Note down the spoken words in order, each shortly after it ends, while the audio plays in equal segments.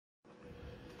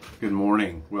Good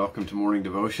morning. Welcome to Morning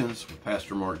Devotions with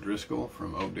Pastor Mark Driscoll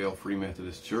from Oakdale Free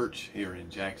Methodist Church here in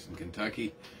Jackson,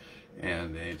 Kentucky.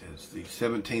 And it is the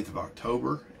 17th of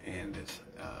October, and it's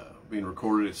being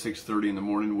recorded at 6:30 in the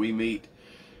morning. We meet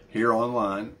here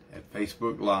online at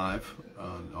Facebook Live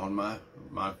on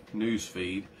my news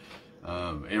feed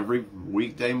every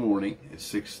weekday morning at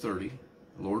 6:30,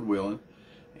 Lord willing.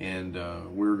 And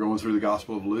we're going through the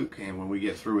Gospel of Luke, and when we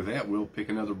get through with that, we'll pick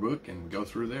another book and go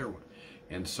through there.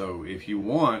 And so if you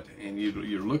want, and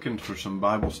you're looking for some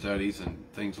Bible studies and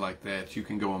things like that, you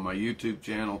can go on my YouTube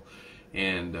channel,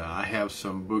 and I have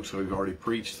some books we've already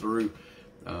preached through,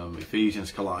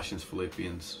 Ephesians, Colossians,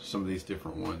 Philippians, some of these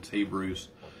different ones, Hebrews.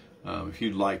 If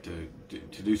you'd like to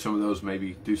do some of those,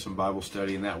 maybe do some Bible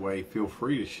study in that way, feel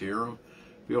free to share them.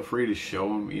 Feel free to show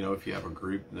them, if you have a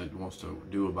group that wants to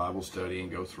do a Bible study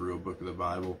and go through a book of the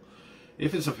Bible.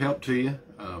 If it's of help to you,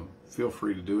 feel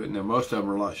free to do it. Now, most of them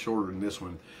are a lot shorter than this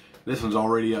one. This one's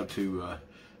already up to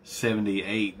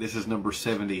 78. This is number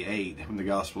 78 from the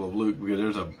Gospel of Luke, because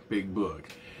there's a big book.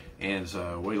 And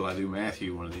wait till I do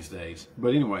Matthew one of these days.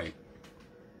 But anyway,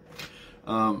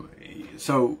 I just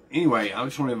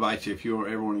want to invite you, if you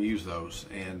ever want to use those,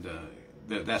 and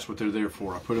that's what they're there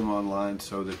for. I put them online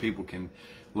so that people can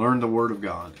learn the Word of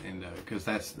God, and because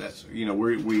that's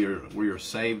we are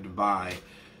saved by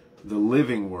the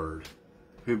living Word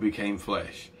who became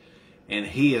flesh, and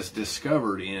He is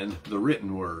discovered in the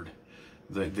written Word,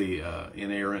 the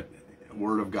inerrant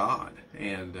Word of God,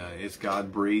 and it's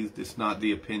God breathed. It's not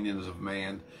the opinions of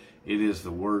man; it is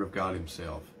the Word of God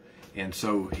Himself. And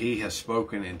so He has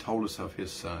spoken and told us of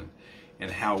His Son and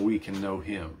how we can know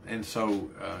Him. And so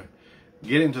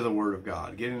get into the Word of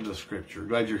God, get into the Scripture.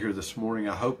 Glad you're here this morning.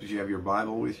 I hope that you have your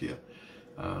Bible with you.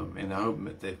 And I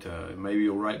hope that maybe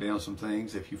you'll write down some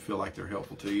things if you feel like they're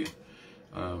helpful to you.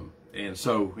 And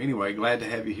so, anyway, glad to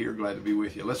have you here, glad to be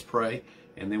with you. Let's pray,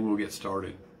 and then we'll get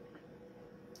started.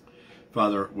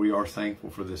 Father, we are thankful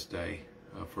for this day,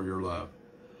 for your love.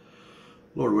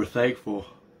 Lord, we're thankful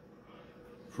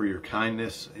for your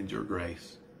kindness and your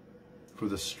grace, for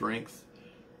the strength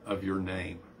of your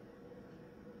name.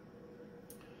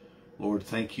 Lord,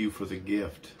 thank you for the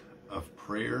gift of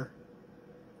prayer,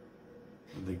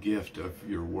 the gift of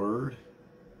your word,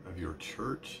 of your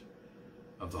church,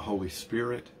 of the Holy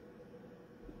Spirit.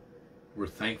 We're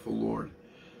thankful, Lord,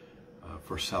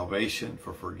 for salvation,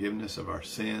 for forgiveness of our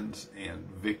sins, and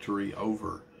victory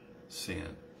over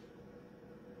sin.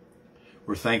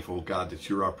 We're thankful, God, that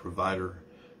you're our provider,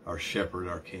 our shepherd,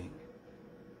 our king.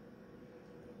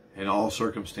 In all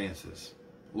circumstances,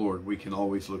 Lord, we can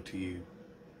always look to you.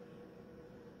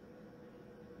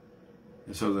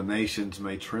 And so the nations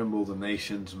may tremble, the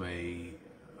nations may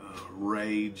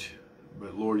rage,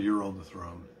 but Lord, you're on the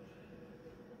throne.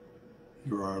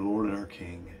 You're our Lord and our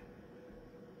King.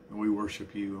 And we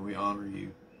worship you and we honor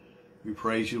you. We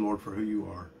praise you, Lord, for who you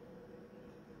are.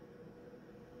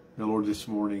 Now, Lord, this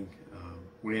morning,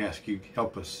 we ask you,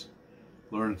 help us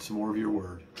learn some more of your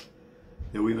word,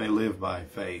 that we may live by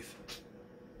faith.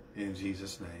 In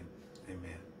Jesus' name,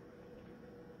 amen.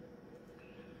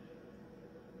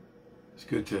 It's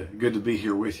good to be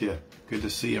here with you. Good to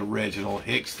see you, Reginald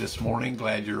Hicks, this morning.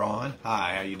 Glad you're on.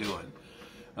 Hi, how you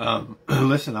doing?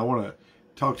 Listen, I want to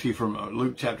talk to you from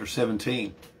Luke chapter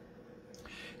 17.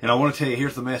 And I want to tell you,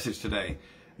 here's the message today.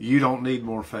 You don't need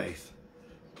more faith.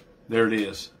 There it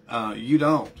is. You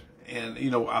don't. And,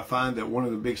 I find that one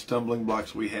of the big stumbling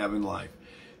blocks we have in life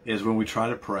is when we try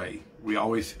to pray, we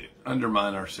always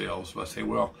undermine ourselves by saying,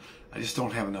 well, I just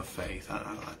don't have enough faith.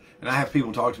 And I have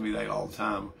people talk to me that all the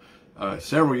time.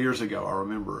 Several years ago, I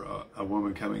remember a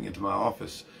woman coming into my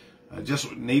office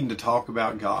just needing to talk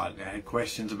about God. I had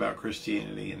questions about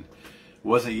Christianity and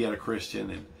wasn't yet a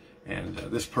Christian. And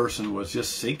this person was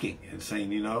just seeking and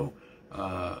saying,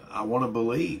 I want to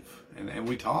believe. And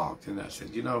we talked. And I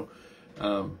said,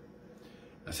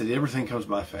 everything comes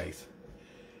by faith.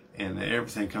 And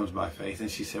everything comes by faith.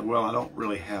 And she said, well, I don't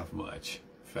really have much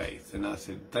faith. And I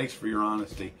said, thanks for your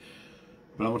honesty.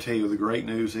 But I'm going to tell you, the great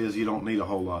news is you don't need a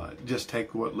whole lot. Just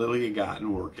take what little you got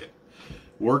and work it.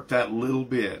 Work that little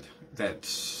bit.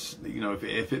 That's,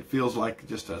 if it feels like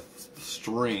just a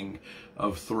string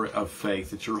of faith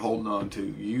that you're holding on to,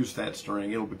 use that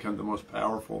string. It'll become the most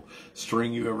powerful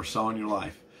string you ever saw in your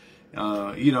life.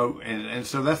 And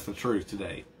so that's the truth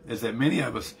today, is that many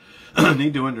of us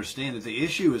need to understand that the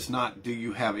issue is not do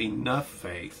you have enough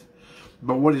faith,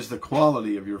 but what is the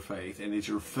quality of your faith, and is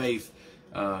your faith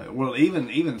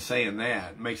even saying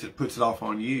that puts it off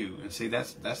on you. And see,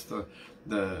 that's the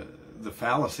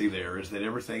fallacy there, is that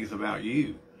everything is about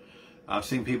you. I've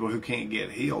seen people who can't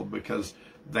get healed because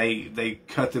they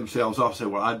cut themselves off, say,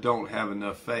 well, I don't have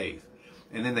enough faith.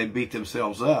 And then they beat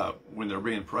themselves up when they're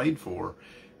being prayed for.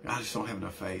 I just don't have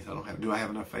enough faith. Do I have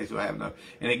enough faith? Do I have enough?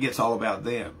 And it gets all about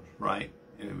them, right?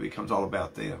 And it becomes all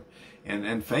about them.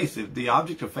 And faith, the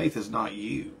object of faith is not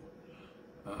you.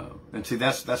 And see,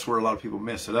 that's where a lot of people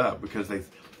mess it up, because they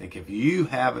think if you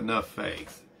have enough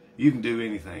faith, you can do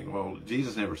anything. Well,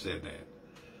 Jesus never said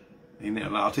that. And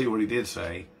I'll tell you what he did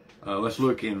say. Let's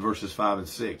look in verses 5 and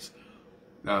 6.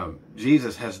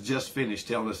 Jesus has just finished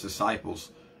telling his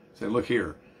disciples, said, look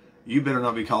here, you better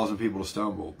not be causing people to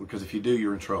stumble, because if you do,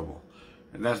 you're in trouble.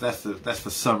 And that's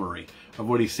the summary of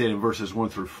what he said in verses 1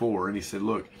 through 4. And he said,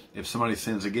 look, if somebody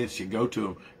sins against you, go to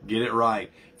them, get it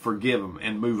right, forgive them,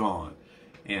 and move on.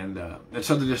 And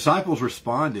so the disciples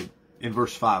responded in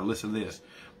verse 5. Listen to this.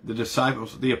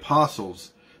 The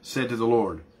apostles said to the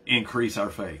Lord, increase our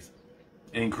faith.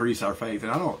 Increase our faith.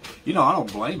 And I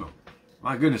don't blame them.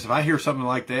 My goodness, if I hear something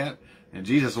like that, and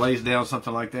Jesus lays down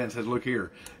something like that and says, look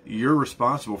here, you're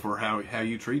responsible for how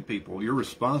you treat people. You're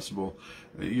responsible.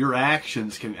 Your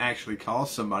actions can actually cause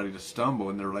somebody to stumble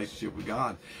in their relationship with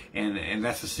God. And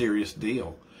that's a serious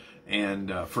deal.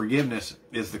 And forgiveness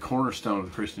is the cornerstone of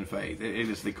the Christian faith. It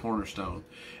is the cornerstone.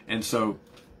 And so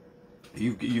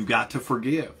you've got to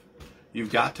forgive.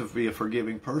 You've got to be a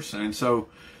forgiving person. And so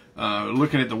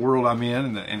looking at the world I'm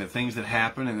in and the things that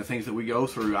happen and the things that we go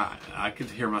through, I could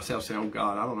hear myself say, oh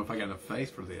God, I don't know if I got enough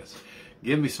faith for this.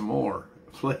 Give me some more.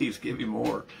 Please give me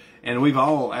more. And we've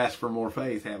all asked for more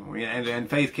faith, haven't we? And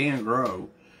faith can grow,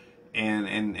 and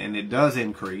it does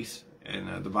increase.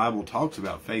 And the Bible talks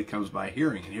about faith comes by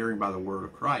hearing, and hearing by the word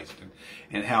of Christ,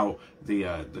 and how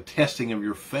the testing of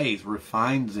your faith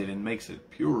refines it and makes it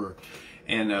pure.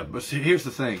 And but here's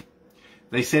the thing: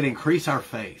 they said, increase our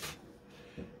faith.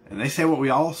 And they say what we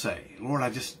all say, Lord, I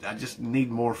just need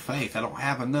more faith. I don't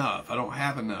have enough. I don't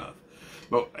have enough.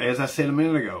 But as I said a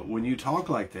minute ago, when you talk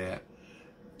like that,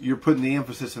 you're putting the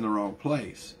emphasis in the wrong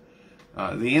place.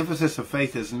 The emphasis of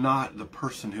faith is not the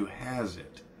person who has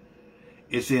it.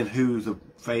 It's in who the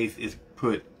faith is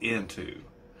put into.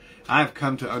 I've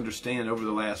come to understand over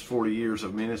the last 40 years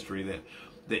of ministry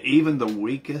that even the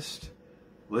weakest,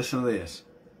 listen to this,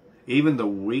 even the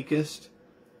weakest,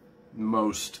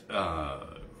 most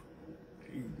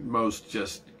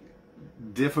just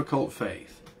difficult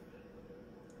faith,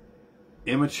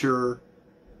 immature,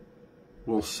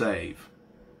 will save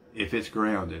if it's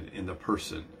grounded in the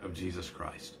person of Jesus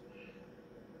Christ.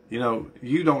 You know,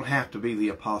 you don't have to be the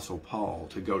Apostle Paul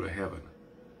to go to heaven.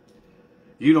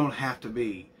 You don't have to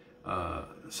be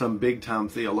some big-time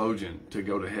theologian to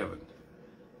go to heaven.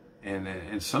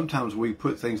 And sometimes we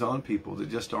put things on people that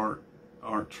just aren't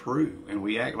true, and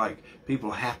we act like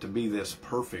people have to be this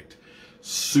perfect,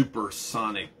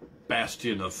 supersonic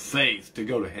bastion of faith to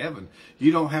go to heaven.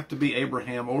 You don't have to be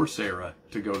Abraham or Sarah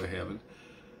to go to heaven.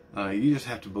 You just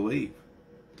have to believe.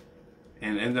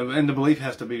 And the belief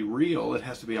has to be real. It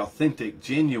has to be authentic,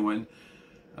 genuine.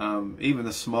 Even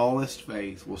the smallest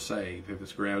faith will save if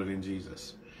it's grounded in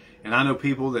Jesus. And I know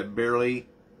people that barely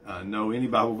know any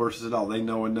Bible verses at all. They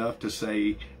know enough to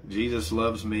say, Jesus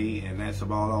loves me, and that's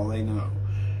about all they know.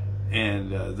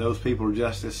 And those people are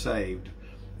just as saved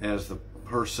as the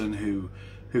person who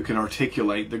can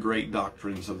articulate the great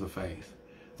doctrines of the faith.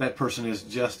 That person is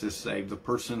just as saved. The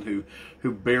person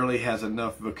who barely has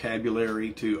enough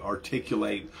vocabulary to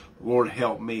articulate, Lord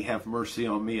help me, have mercy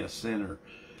on me, a sinner,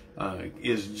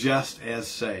 is just as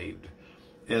saved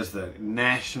as the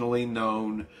nationally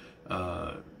known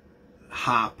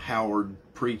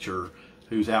high-powered preacher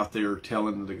who's out there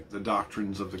telling the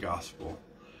doctrines of the gospel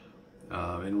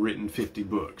and written 50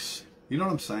 books. You know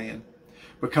what I'm saying?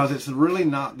 Because it's really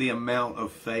not the amount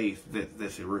of faith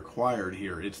that's required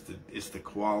here. It's the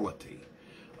quality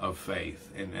of faith.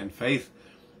 And faith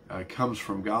comes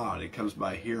from God. It comes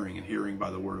by hearing, and hearing by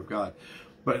the Word of God.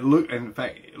 But look, in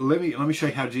fact, let me show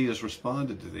you how Jesus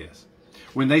responded to this.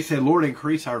 When they said, Lord,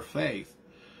 increase our faith,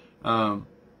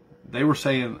 they were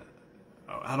saying,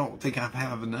 I don't think I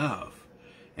have enough.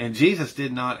 And Jesus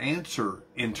did not answer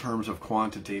in terms of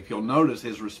quantity. If you'll notice,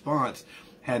 his response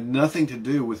had nothing to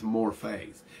do with more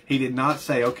faith. He did not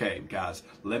say, okay, guys,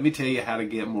 let me tell you how to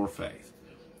get more faith.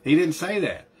 He didn't say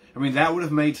that. I mean, that would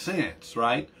have made sense,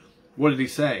 right? What did he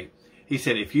say? He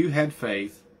said, if you had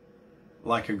faith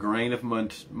like a grain of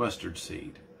mustard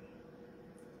seed,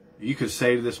 you could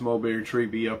say to this mulberry tree,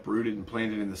 be uprooted and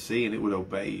planted in the sea, and it would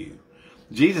obey you.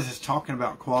 Jesus is talking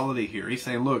about quality here. He's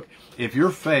saying, look, if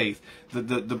your faith,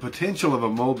 the potential of a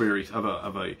mulberry, of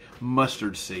a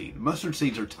mustard seed. Mustard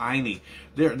seeds are tiny.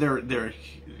 They're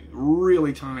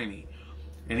really tiny.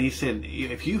 And he said,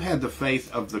 if you had the faith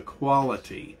of the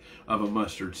quality of a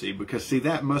mustard seed, because see,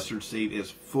 that mustard seed is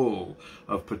full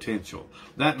of potential.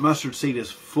 That mustard seed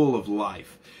is full of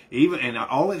life. And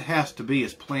all it has to be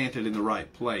is planted in the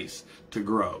right place to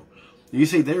grow. You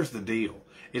see, there's the deal.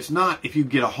 It's not if you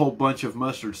get a whole bunch of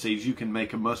mustard seeds, you can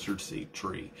make a mustard seed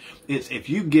tree. It's if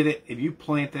you get it, if you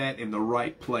plant that in the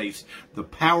right place, the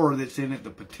power that's in it, the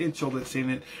potential that's in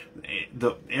it,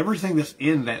 everything that's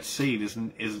in that seed is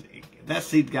that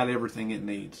seed's got everything it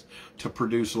needs to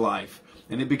produce life.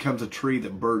 And it becomes a tree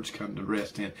that birds come to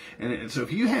rest in. And so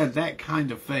if you had that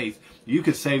kind of faith, you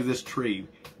could say to this tree,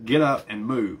 get up and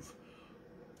move.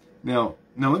 Now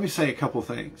let me say a couple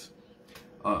things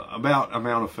about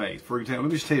amount of faith. For example,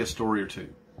 let me just tell you a story or two.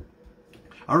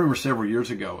 I remember several years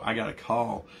ago, I got a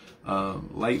call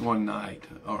late one night.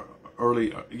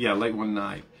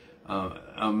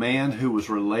 A man who was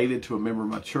related to a member of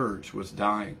my church was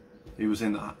dying. He was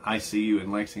in the ICU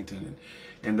in Lexington,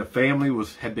 and the family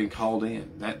had been called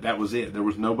in. That was it. There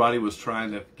was nobody was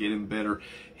trying to get him better.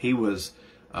 He was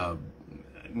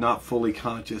not fully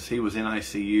conscious. He was in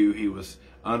ICU. He was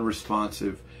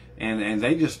unresponsive, and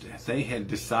they had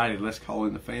decided, let's call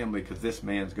in the family because this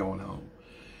man's going home.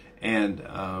 And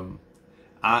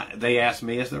they asked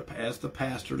me as the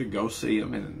pastor to go see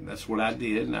him, and that's what I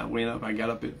did. And I went up. I got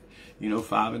up at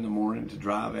 5 in the morning to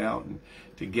drive out and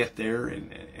to get there,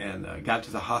 and got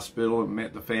to the hospital and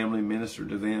met the family, ministered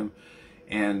to them,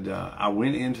 and I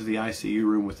went into the ICU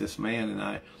room with this man,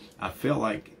 and I felt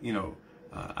like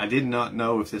I did not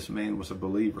know if this man was a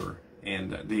believer,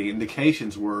 and the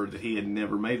indications were that he had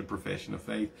never made a profession of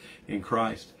faith in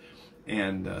Christ,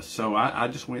 and so I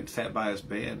just went and sat by his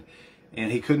bed,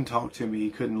 and he couldn't talk to me,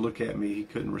 he couldn't look at me, he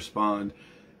couldn't respond.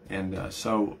 And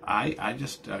so I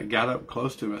just got up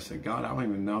close to him. I said, God, I don't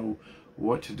even know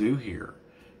what to do here.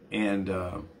 And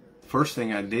first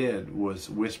thing I did was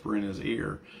whisper in his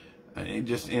ear, and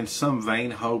just in some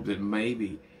vain hope that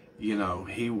maybe,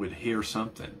 he would hear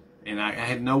something. And I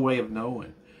had no way of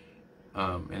knowing.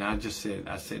 And I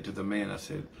said to the man, I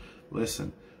said,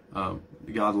 listen,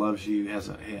 God loves you. He has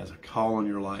a call on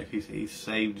your life. He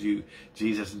saved you.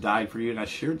 Jesus died for you. And I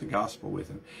shared the gospel with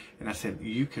him. And I said,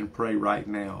 you can pray right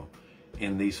now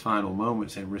in these final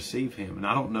moments and receive him. And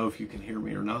I don't know if you can hear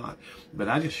me or not, but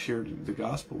I just shared the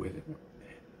gospel with him.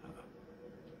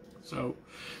 So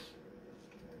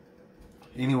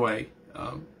anyway,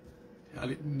 I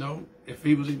didn't know if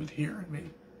he was even hearing me.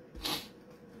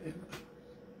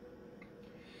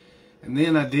 And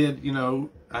then I did,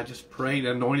 I just prayed,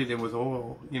 anointed him with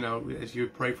oil, as you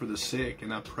would pray for the sick,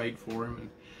 and I prayed for him,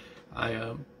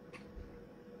 and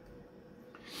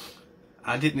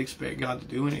I didn't expect God to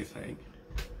do anything.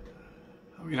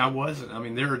 I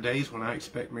wasn't. There are days when I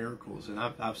expect miracles, and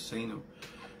I've seen them.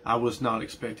 I was not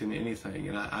expecting anything,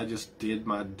 and I just did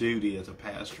my duty as a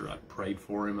pastor. I prayed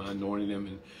for him, I anointed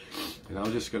him, and I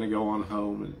was just going to go on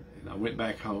home, and I went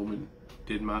back home and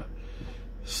did my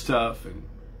stuff, and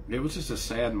it was just a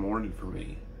sad morning for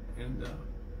me. And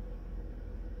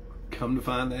come to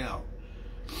find out,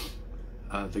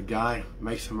 the guy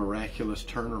makes a miraculous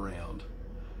turnaround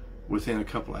within a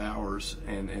couple of hours,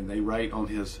 and they write on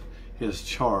his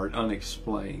chart,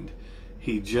 unexplained,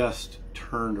 he just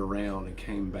turned around and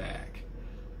came back.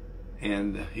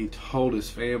 And he told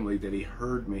his family that he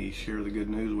heard me share the good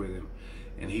news with him,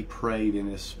 and he prayed in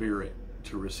his spirit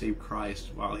to receive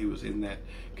Christ while he was in that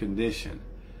condition.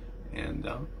 And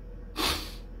it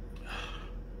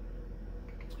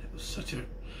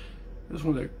was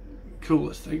one of the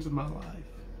coolest things of my life.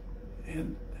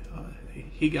 And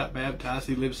he got baptized.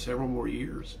 He lived several more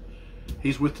years.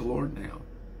 He's with the Lord now.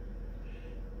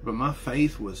 But my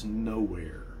faith was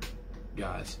nowhere,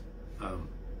 guys.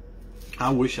 I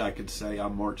wish I could say I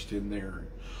marched in there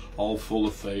all full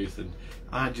of faith, and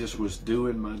I just was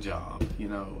doing my job.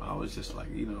 I was just like,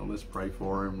 let's pray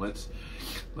for him. Let's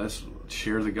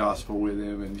share the gospel with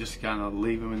him, and just kind of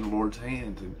leave him in the Lord's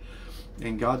hands.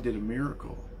 And God did a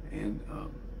miracle, and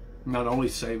not only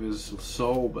save his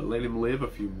soul, but let him live a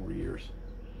few more years.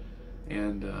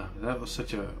 And that was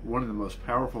one of the most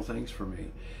powerful things for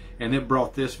me. And it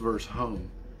brought this verse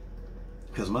home,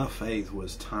 because my faith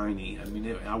was tiny.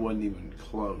 I wasn't even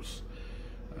close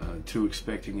to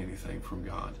expecting anything from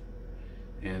God.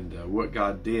 And what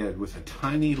God did with a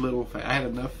tiny little faith, I had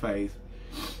enough faith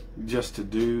just to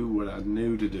do what I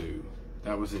knew to do.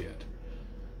 That was it.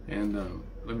 And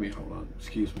let me, hold on,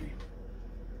 excuse me.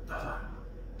 Oh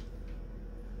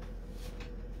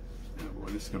boy,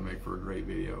 this is going to make for a great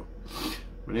video.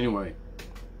 But anyway,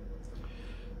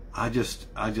 I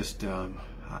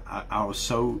was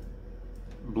so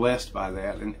blessed by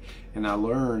that, and I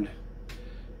learned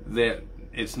that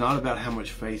it's not about how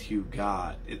much faith you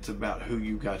got. It's about who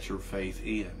you got your faith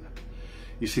in.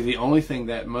 You see, the only thing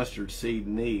that mustard seed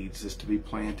needs is to be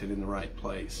planted in the right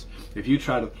place. If you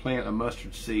try to plant a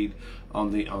mustard seed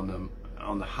on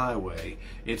the highway,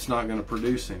 it's not going to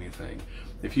produce anything.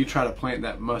 If you try to plant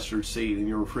that mustard seed in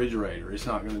your refrigerator, it's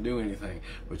not going to do anything.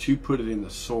 But you put it in the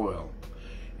soil,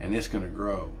 and it's going to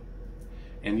grow.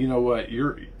 And you know what?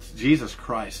 Jesus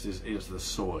Christ is the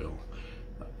soil.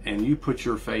 And you put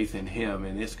your faith in Him,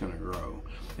 and it's going to grow.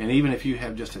 And even if you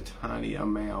have just a tiny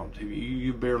amount, if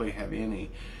you barely have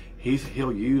any,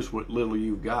 He'll use what little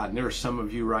you've got. And there are some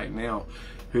of you right now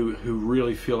who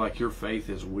really feel like your faith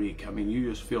is weak. I mean, you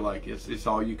just feel like it's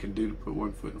all you can do to put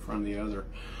one foot in front of the other,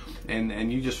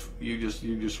 and you just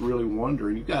really wonder.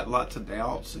 And you got lots of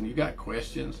doubts, and you got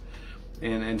questions.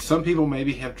 And some people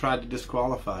maybe have tried to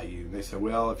disqualify you. They say,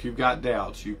 well, if you've got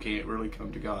doubts, you can't really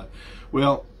come to God.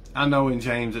 Well, I know in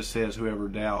James it says whoever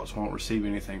doubts won't receive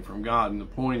anything from God. And the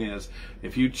point is,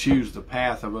 if you choose the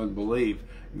path of unbelief,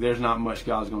 there's not much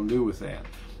God's going to do with that.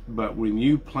 But when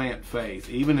you plant faith,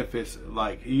 even if it's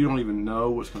like you don't even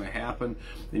know what's going to happen,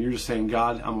 and you're just saying,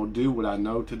 God, I'm going to do what I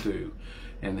know to do.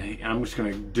 And I'm just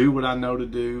going to do what I know to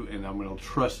do, and I'm going to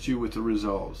trust you with the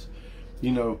results.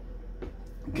 You know,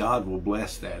 God will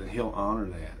bless that, and He'll honor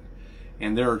that.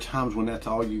 And there are times when that's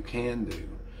all you can do.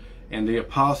 And the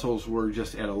apostles were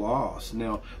just at a loss.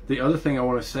 Now, the other thing I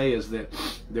want to say is that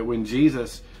when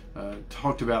Jesus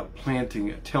talked about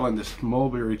telling this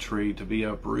mulberry tree to be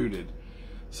uprooted,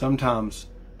 sometimes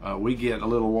we get a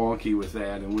little wonky with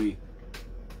that,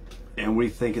 and we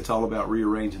think it's all about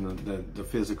rearranging the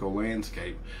physical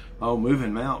landscape. Oh,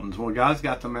 moving mountains. Well, God's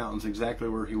got the mountains exactly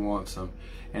where He wants them,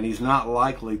 and He's not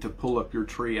likely to pull up your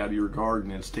tree out of your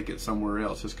garden and stick it somewhere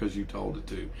else just because you told it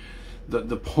to.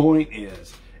 The point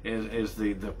is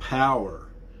the power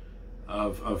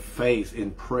of faith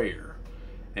in prayer,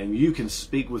 and you can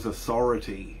speak with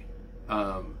authority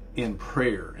in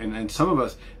prayer. And some of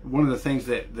us, one of the things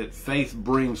that faith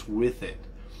brings with it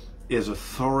is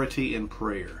authority in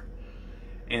prayer.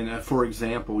 And for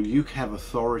example, you have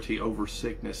authority over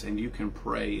sickness, and you can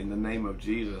pray in the name of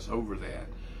Jesus over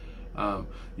that.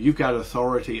 You've got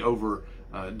authority over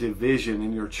division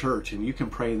in your church, and you can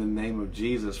pray in the name of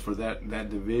Jesus for that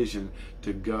division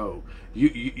to go.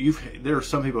 There are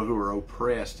some people who are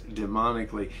oppressed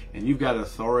demonically, and you've got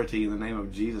authority in the name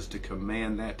of Jesus to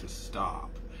command that to stop.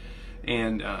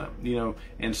 And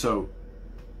and so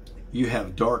you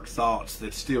have dark thoughts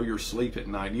that steal your sleep at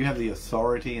night. You have the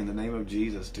authority in the name of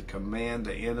Jesus to command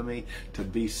the enemy to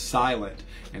be silent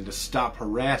and to stop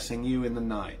harassing you in the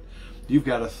night. You've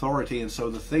got authority, and so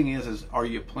the thing is are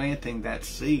you planting that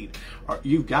seed?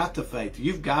 You've got the faith.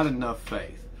 You've got enough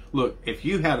faith. Look, if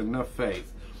you had enough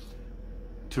faith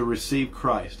to receive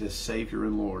Christ as Savior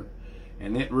and Lord,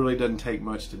 and it really doesn't take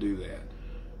much to do that.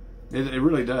 It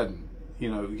really doesn't.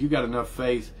 You got enough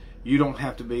faith. You don't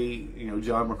have to be,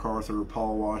 John MacArthur or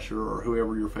Paul Washer or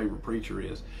whoever your favorite preacher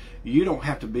is. You don't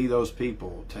have to be those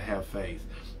people to have faith.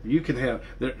 You can have.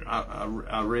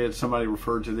 I read somebody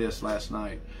referred to this last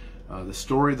night. The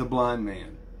story of the blind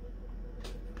man.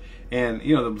 And,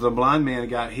 the blind man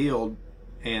got healed,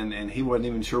 and he wasn't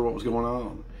even sure what was going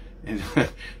on. And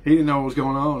he didn't know what was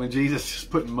going on. And Jesus just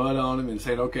put mud on him and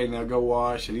said, okay, now go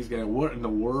wash. And he's going, what in the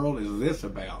world is this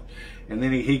about? And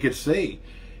then he could see.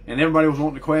 And everybody was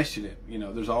wanting to question it.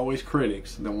 There's always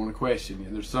critics that want to question you.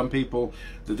 There's some people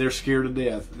that they're scared to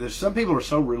death. There's some people who are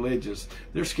so religious,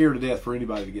 they're scared to death for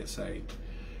anybody to get saved.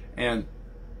 And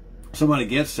somebody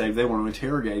gets saved, they want to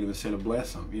interrogate him instead of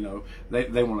bless them.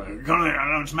 They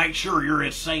want to make sure you're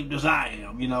as saved as I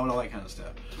am, and all that kind of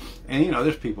stuff. And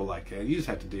there's people like that. You just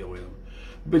have to deal with them.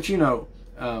 But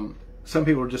some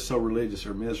people are just so religious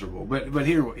or miserable. But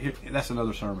here that's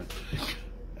another sermon.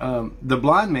 The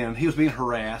blind man, he was being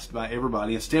harassed by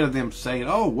everybody. Instead of them saying,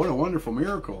 "Oh, what a wonderful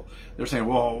miracle," they're saying,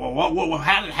 "Well, what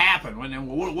how did it happen? What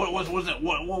was it?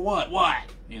 What?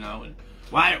 And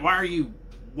why are you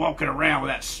walking around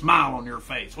with that smile on your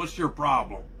face? What's your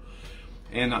problem?"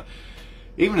 And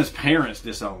even his parents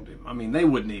disowned him. I mean, they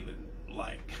wouldn't even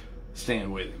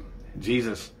stand with him.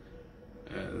 Jesus,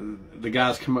 the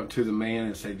guys come up to the man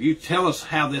and said, "You tell us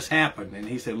how this happened." And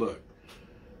he said, "Look,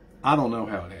 I don't know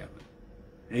how it happened."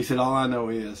 And he said, "All I know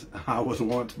is I was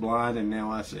once blind and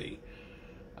now I see.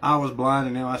 I was blind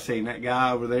and now I see." And that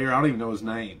guy over there, I don't even know his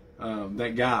name.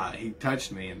 That guy, he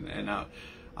touched me, and I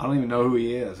don't even know who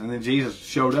he is. And then Jesus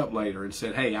showed up later and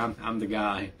said, "Hey, I'm the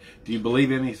guy. Do you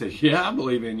believe in me?" He said, "Yeah, I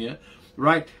believe in you."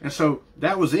 right? And so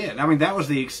that was it. I mean, that was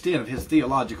the extent of his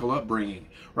theological upbringing,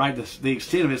 right? The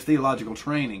extent of his theological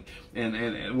training, and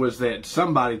it was that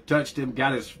somebody touched him,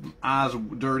 got his eyes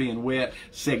dirty and wet,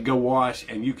 said, "Go wash,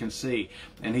 and you can see."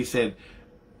 And he said,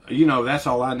 "You know, that's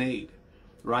all I need,"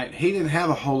 right? He didn't have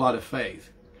a whole lot of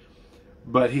faith,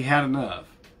 but he had enough,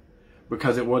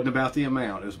 because it wasn't about the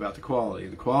amount, it was about the quality.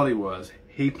 And the quality was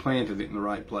he planted it in the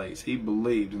right place. He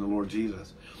believed in the Lord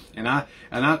Jesus. And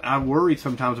I worry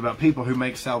sometimes about people who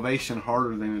make salvation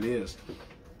harder than it is.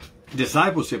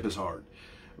 Discipleship is hard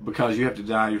because you have to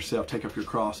die yourself, take up your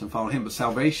cross, and follow him. But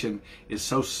salvation is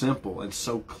so simple and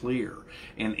so clear,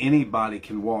 and anybody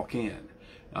can walk in.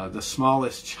 The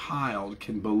smallest child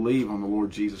can believe on the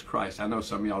Lord Jesus Christ. I know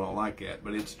some of y'all don't like that,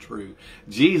 but it's true.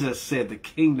 Jesus said the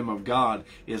kingdom of God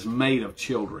is made of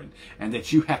children, and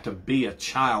that you have to be a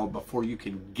child before you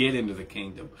can get into the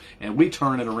kingdom. And we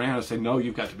turn it around and say, no,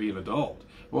 you've got to be an adult.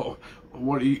 Well,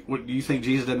 what do you think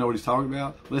Jesus doesn't know what he's talking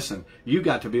about? Listen, you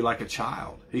got to be like a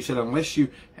child. He said, unless you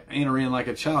enter in like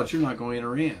a child, you're not going to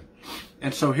enter in.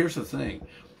 And so here's the thing.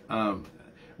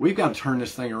 We've got to turn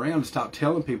this thing around and stop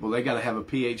telling people they got to have a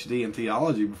PhD in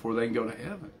theology before they can go to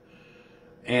heaven.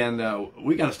 And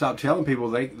we got to stop telling people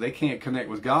they can't connect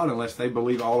with God unless they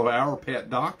believe all of our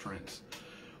pet doctrines.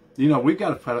 You know, we've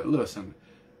got to listen.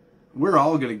 We're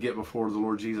all going to get before the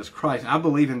Lord Jesus Christ. I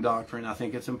believe in doctrine. I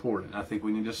think it's important. I think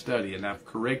we need to study, and I've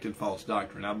corrected false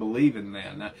doctrine. I believe in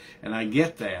that, and I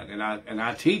get that, and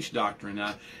I teach doctrine.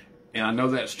 And I know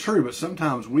that's true. But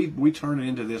sometimes we turn it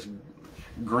into this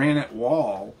granite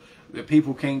wall that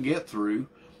people can't get through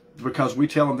because we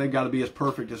tell them they've got to be as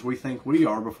perfect as we think we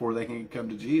are before they can come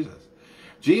to Jesus.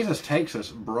 Jesus takes us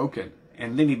broken,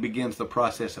 and then he begins the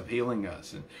process of healing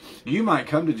us. And you might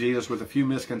come to Jesus with a few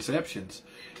misconceptions,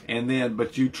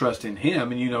 but you trust in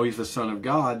him, and you know he's the Son of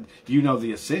God. You know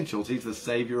the essentials. He's the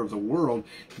Savior of the world.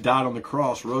 He died on the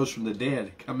cross, rose from the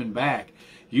dead, coming back.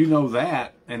 You know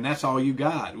that, and that's all you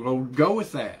got. Well, go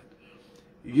with that.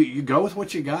 You go with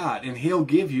what you got, and he'll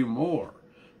give you more,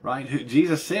 right?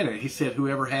 Jesus said it. He said,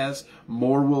 whoever has,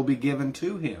 more will be given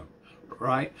to him,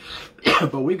 right?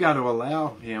 But we've got to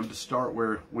allow him to start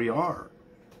where we are.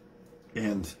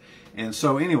 And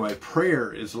so anyway,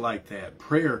 prayer is like that.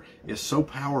 Prayer is so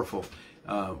powerful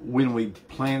when we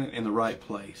plant it in the right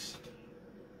place.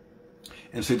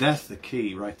 And so that's the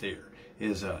key right there,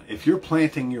 is if you're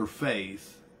planting your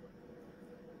faith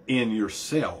in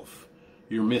yourself,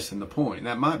 you're missing the point. And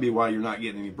that might be why you're not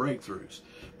getting any breakthroughs,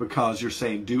 because you're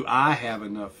saying, do I have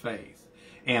enough faith?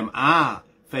 Am I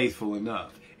faithful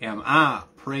enough? Am I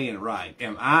praying right?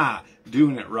 Am I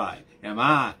doing it right? Am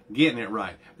I getting it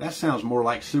right? That sounds more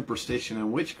like superstition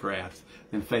and witchcraft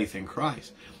than faith in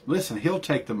Christ. Listen, he'll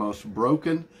take the most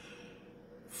broken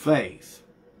faith.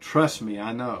 Trust me,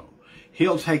 I know.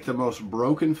 He'll take the most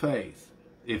broken faith,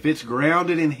 if it's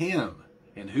grounded in him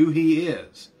and who he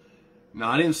is,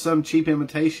 not in some cheap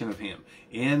imitation of him,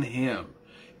 in him.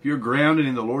 If you're grounded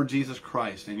in the Lord Jesus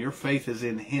Christ and your faith is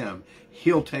in him,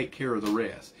 he'll take care of the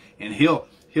rest. And he'll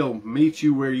meet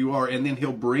you where you are, and then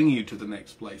he'll bring you to the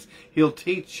next place. He'll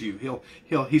teach you.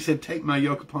 He said, take my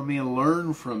yoke upon me and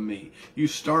learn from me. You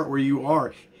start where you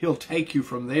are. He'll take you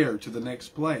from there to the next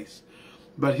place.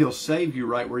 But he'll save you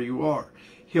right where you are.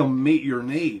 He'll meet your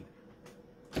need.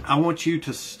 I want you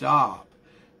to stop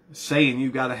saying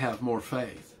you've got to have more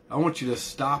faith. I want you to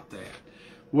stop that.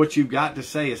 What you've got to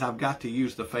say is, I've got to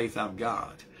use the faith I've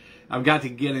got. I've got to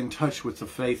get in touch with the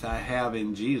faith I have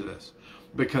in Jesus.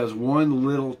 Because one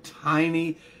little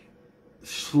tiny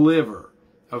sliver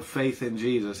of faith in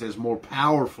Jesus is more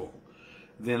powerful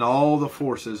than all the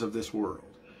forces of this world.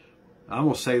 I'm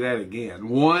going to say that again.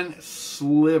 One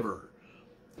sliver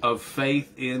of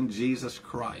faith in Jesus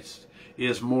Christ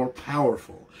is more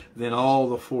powerful than all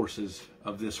the forces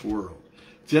of this world.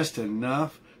 Just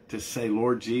enough to say,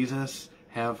 Lord Jesus,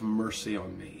 have mercy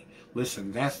on me.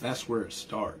 Listen, that's where it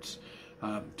starts.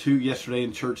 Yesterday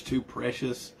in church, two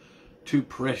precious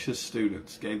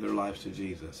students gave their lives to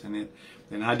Jesus, and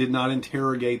I did not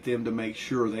interrogate them to make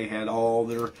sure they had all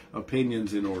their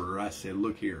opinions in order. I said,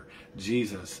 look here,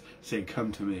 Jesus said,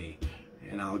 come to me,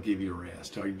 and I'll give you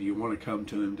rest. Or do you want to come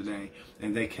to him today?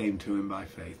 And they came to him by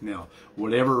faith. Now,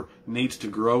 whatever needs to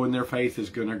grow in their faith is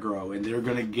going to grow, and they're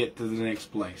going to get to the next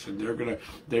place, and they're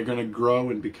going to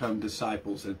grow and become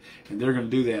disciples, and they're going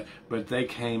to do that. But they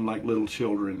came like little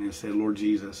children and said, Lord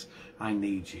Jesus, I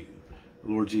need you.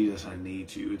 Lord Jesus, I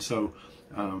need you. And so,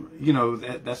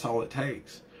 that's all it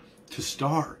takes to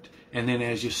start. And then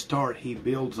as you start, he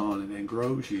builds on it and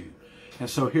grows you. And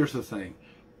so here's the thing.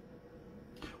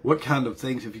 What kind of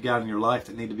things have you got in your life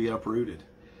that need to be uprooted?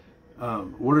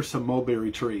 what are some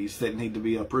mulberry trees that need to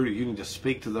be uprooted? You need to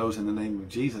speak to those in the name of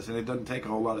Jesus, and it doesn't take a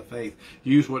whole lot of faith.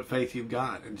 Use what faith you've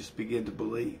got and just begin to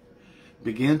believe.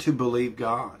 Begin to believe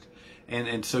God.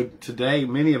 And so today,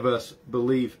 many of us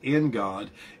believe in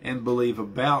God and believe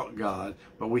about God,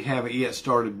 but we haven't yet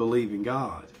started believing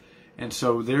God. And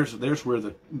so there's where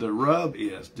the rub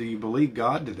is. Do you believe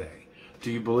God today? Do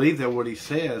you believe that what He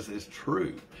says is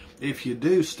true? If you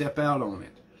do, step out on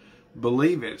it.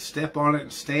 Believe it. Step on it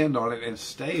and stand on it and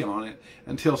stay on it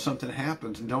until something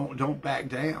happens. And don't back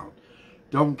down.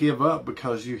 Don't give up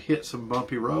because you hit some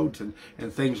bumpy roads and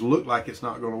things look like it's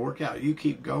not going to work out. You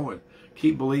keep going.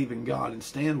 Keep believing God and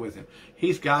stand with Him.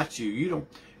 He's got you.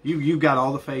 You've got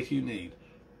all the faith you need.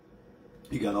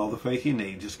 You got all the faith you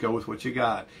need. Just go with what you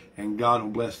got, and God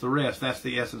will bless the rest. That's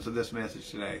the essence of this message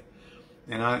today.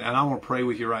 And I want to pray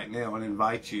with you right now and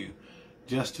invite you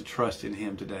just to trust in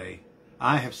Him today.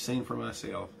 I have seen for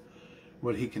myself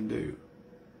what He can do.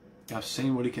 I've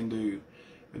seen what He can do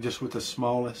just with the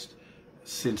smallest,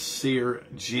 sincere,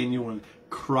 genuine,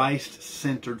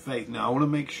 Christ-centered faith. Now, I want to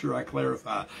make sure I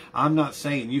clarify. I'm not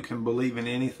saying you can believe in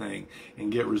anything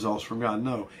and get results from God.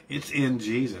 No, it's in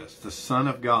Jesus, the Son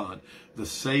of God, the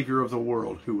Savior of the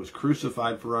world, who was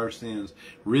crucified for our sins,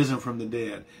 risen from the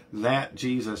dead. That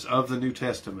Jesus of the New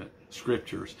Testament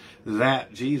Scriptures,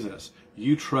 that Jesus,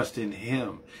 you trust in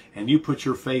Him and you put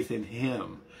your faith in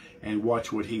Him and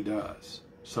watch what He does.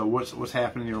 So what's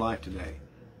happening in your life today?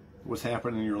 What's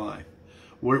happening in your life?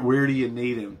 Where do you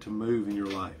need Him to move in your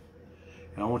life?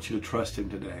 And I want you to trust Him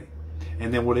today.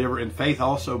 And then whatever, and faith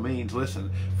also means, listen,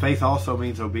 faith also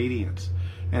means obedience.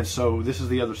 And so this is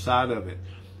the other side of it.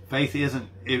 Faith isn't,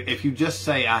 if you just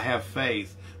say, I have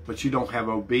faith, but you don't have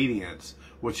obedience,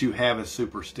 what you have is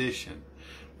superstition.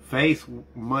 Faith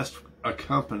must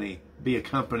be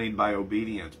accompanied by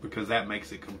obedience, because that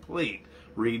makes it complete.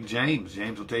 Read James.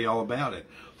 James will tell you all about it.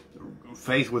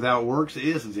 Faith without works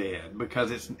is dead, because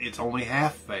it's only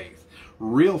half faith.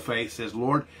 Real faith says,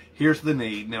 Lord, here's the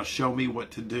need. Now show me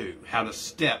what to do, how to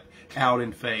step out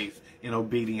in faith, in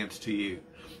obedience to you.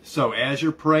 So as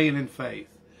you're praying in faith,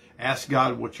 ask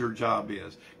God what your job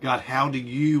is. God, how do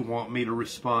you want me to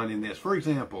respond in this? For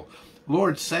example,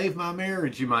 Lord, save my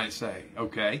marriage, you might say.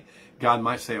 Okay. God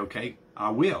might say, okay, I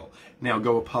will. Now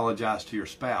go apologize to your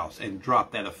spouse and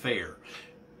drop that affair.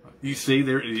 You see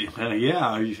there,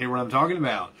 yeah, you hear what I'm talking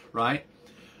about, right?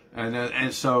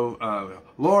 And so,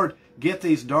 Lord, get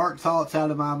these dark thoughts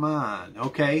out of my mind.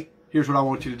 Okay, here's what I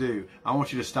want you to do. I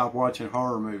want you to stop watching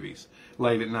horror movies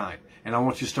late at night, and I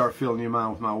want you to start filling your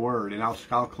mind with my word, and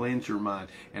I'll cleanse your mind,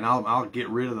 and I'll get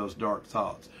rid of those dark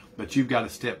thoughts. But you've got to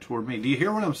step toward me. Do you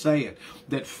hear what I'm saying?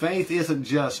 That faith isn't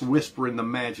just whispering the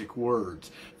magic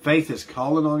words. Faith is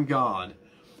calling on God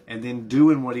and then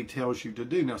doing what He tells you to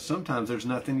do. Now, sometimes there's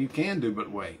nothing you can do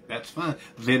but wait. That's fine.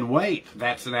 Then wait.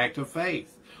 That's an act of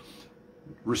faith.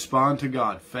 Respond to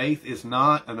God. Faith is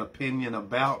not an opinion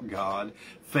about God.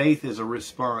 Faith is a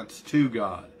response to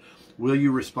God. Will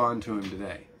you respond to Him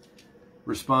today?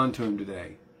 Respond to Him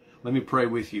today. Let me pray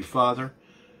with you. Father,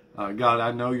 God,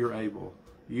 I know You're able.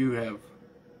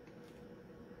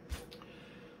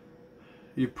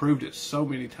 You've proved it so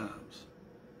many times.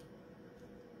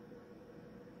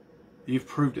 You've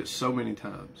proved it so many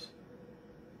times.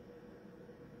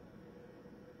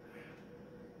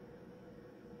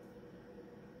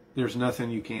 There's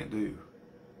nothing You can't do.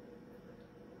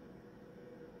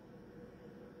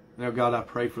 Now, God, I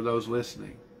pray for those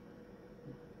listening.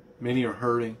 Many are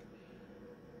hurting.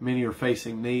 Many are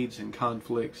facing needs and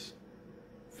conflicts,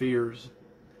 fears,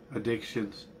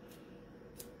 addictions,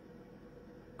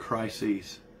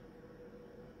 crises.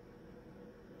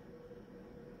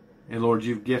 And Lord,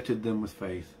 You've gifted them with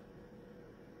faith.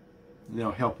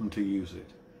 Now help them to use it.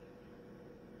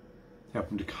 Help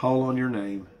them to call on Your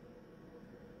name.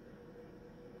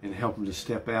 And help them to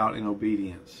step out in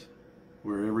obedience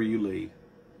wherever You lead.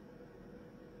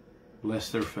 Bless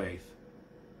their faith.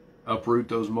 Uproot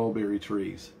those mulberry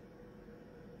trees.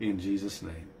 In Jesus'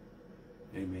 name,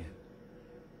 amen.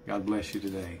 God bless you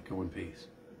today. Go in peace.